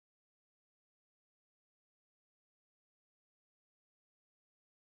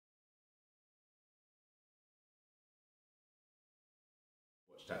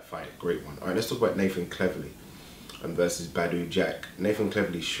That fight, great one. All right, let's talk about Nathan Cleverly versus Badou Jack. Nathan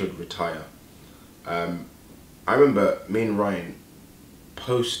Cleverly should retire. I remember me and Ryan,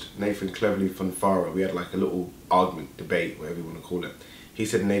 post Nathan Cleverly Fanfara, we had like a little argument, debate, whatever you want to call it. He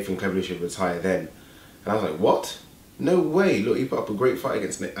said Nathan Cleverly should retire then. And I was like, what? No way. Look, he put up a great fight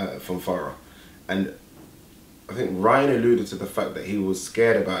against Fanfara. And I think Ryan alluded to the fact that he was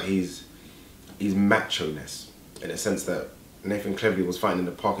scared about his macho-ness, in a sense that Nathan Cleverly was fighting in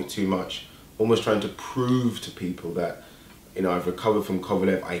the pocket too much, almost trying to prove to people that, you know, I've recovered from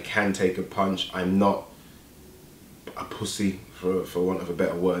Kovalev, I can take a punch, I'm not a pussy, for want of a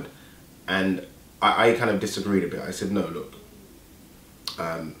better word. And I kind of disagreed a bit. I said, no, look,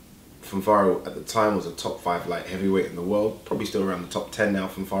 Fanfara at the time was a top 5 light heavyweight in the world, probably still around the top 10 now,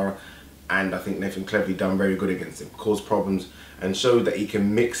 Fanfara, and I think Nathan Cleverly done very good against him, caused problems, and showed that he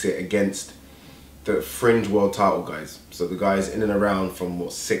can mix it against the fringe world title guys. So the guys in and around from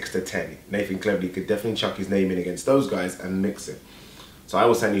what, 6 to 10. Nathan Cleverly could definitely chuck his name in against those guys and mix it. So I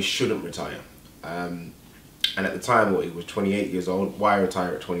was saying he shouldn't retire. And at the time, what, he was 28 years old. Why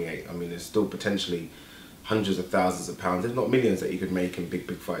retire at 28? I mean, there's still potentially hundreds of thousands of pounds, if not millions, that you could make in big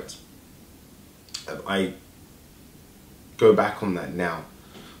fights. I go back on that now.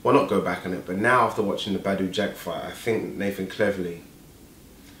 Well, not go back on it, but now after watching the Badou Jack fight, I think Nathan Cleverly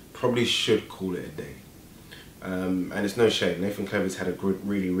probably should call it a day. And it's no shame. Nathan Cleverly's had a good,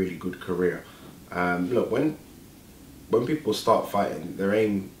 really good career. Look, when people start fighting, their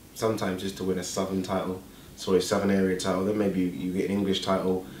aim sometimes is to win a Southern title, sorry, Southern area title. Then maybe you get an English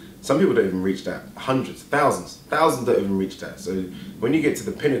title. Some people don't even reach that. Hundreds, thousands don't even reach that. So when you get to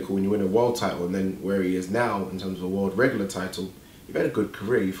the pinnacle and you win a world title, and then where he is now in terms of a world regular title, you've had a good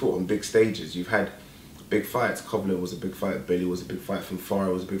career. You fought on big stages. You've had big fights. Kovalev was a big fight. Bailey was a big fight.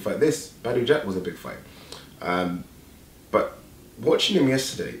 Fanfara was a big fight. This Badou Jack was a big fight. But watching him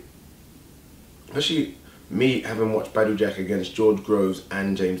yesterday, especially me having watched Badou Jack against George Groves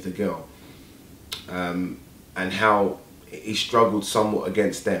and James DeGale, and how he struggled somewhat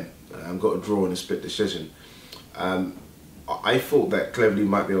against them, got a draw in a split decision. I thought that Cleverly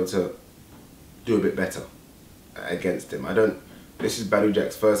might be able to do a bit better against him. This is Badou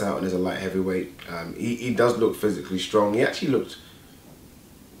Jack's first outing as a light heavyweight. He does look physically strong. He actually looked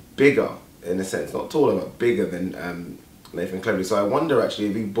bigger, in a sense, not taller, but bigger than Nathan Cleverly. So I wonder actually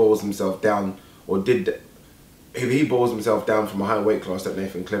if he boils himself down, if he boils himself down from a high weight class that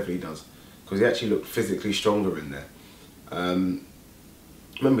Nathan Cleverly does, because he actually looked physically stronger in there.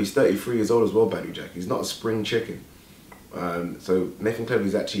 Remember, he's 33 years old as well, Badou Jack. He's not a spring chicken. So Nathan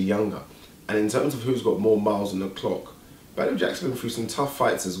Cleverly's actually younger. And in terms of who's got more miles on the clock, Badou Jack's been through some tough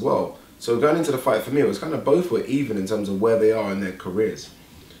fights as well. So going into the fight for me, it was kind of both were even in terms of where they are in their careers.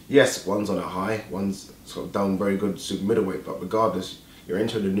 Yes, one's on a high, one's sort of done very good super middleweight, but regardless, you're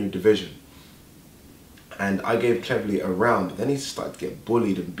entering a new division. And I gave Cleverly a round, but then he started to get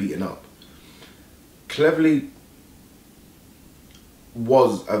bullied and beaten up. Cleverly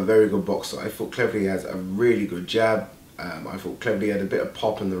was a very good boxer. I thought Cleverly has a really good jab. I thought Cleverly had a bit of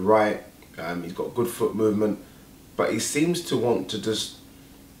pop in the right. He's got good foot movement. But he seems to want to just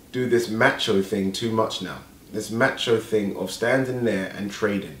do this macho thing too much now. This macho thing of standing there and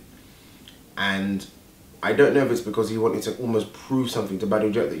trading. And I don't know if it's because he wanted to almost prove something to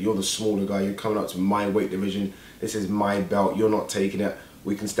Badou Jack, that you're the smaller guy, you're coming up to my weight division, this is my belt, you're not taking it,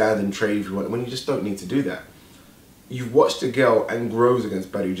 we can stand and trade if you want, when you just don't need to do that. You've watched DeGale and Groves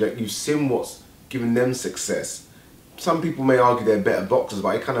against Badou Jack, you've seen what's given them success. Some people may argue they're better boxers, but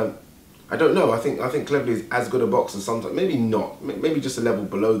I don't know. I think Cleverly is as good a boxer sometimes. Maybe not. Maybe just a level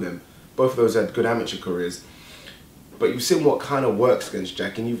below them. Both of those had good amateur careers. But you've seen what kind of works against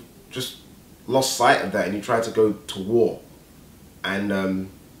Jack, and you've just lost sight of that, and you tried to go to war. And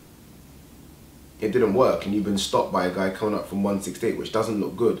it didn't work, and you've been stopped by a guy coming up from 168, which doesn't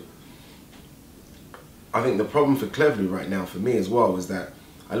look good. I think the problem for Cleverly right now, for me as well, is that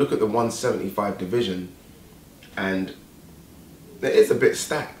I look at the 175 division, and it is a bit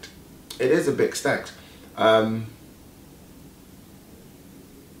stacked. It is a bit stacked. And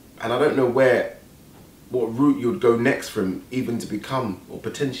I don't know what route you would go next for him, even to become or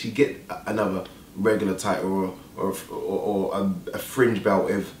potentially get another regular title or a fringe belt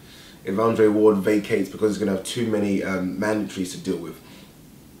if Andre Ward vacates, because he's going to have too many mandatories to deal with.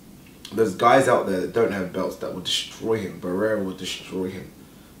 There's guys out there that don't have belts that will destroy him. Barrera will destroy him.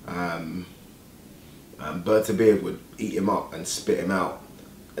 Bertabir would eat him up and spit him out.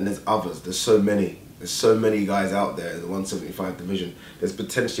 And there's others. There's so many. There's so many guys out there in the 175 division. There's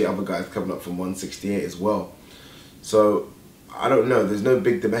potentially other guys coming up from 168 as well. So I don't know. There's no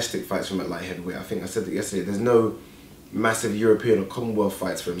big domestic fights from at light heavyweight. I think I said that yesterday. There's no massive European or Commonwealth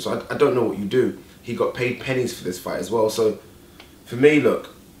fights for him. So I don't know what you do. He got paid pennies for this fight as well. So for me,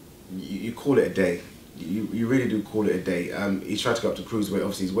 look, you call it a day. You really do call it a day. He's tried to go up to cruiserweight.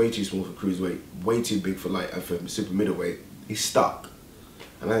 Obviously, he's way too small for cruiserweight, way too big for for super middleweight. He's stuck.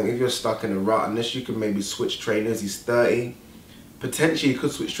 And I think if you're stuck in a rut, unless you can maybe switch trainers, he's 30. Potentially, you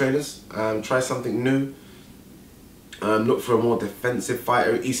could switch trainers. Try something new. Look for a more defensive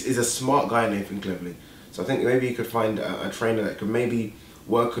fighter. He's a smart guy, Nathan Cleverly. So I think maybe you could find a trainer that could maybe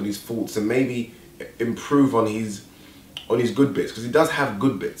work on his faults and maybe improve on his good bits, because he does have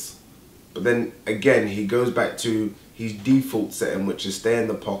good bits. But then again, he goes back to his default setting, which is stay in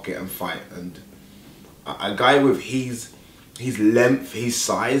the pocket and fight. And a guy with his length, his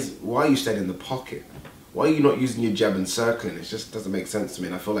size, why are you staying in the pocket? Why are you not using your jab and circling? It just doesn't make sense to me.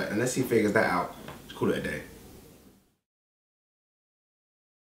 And I feel like unless he figures that out, just call it a day.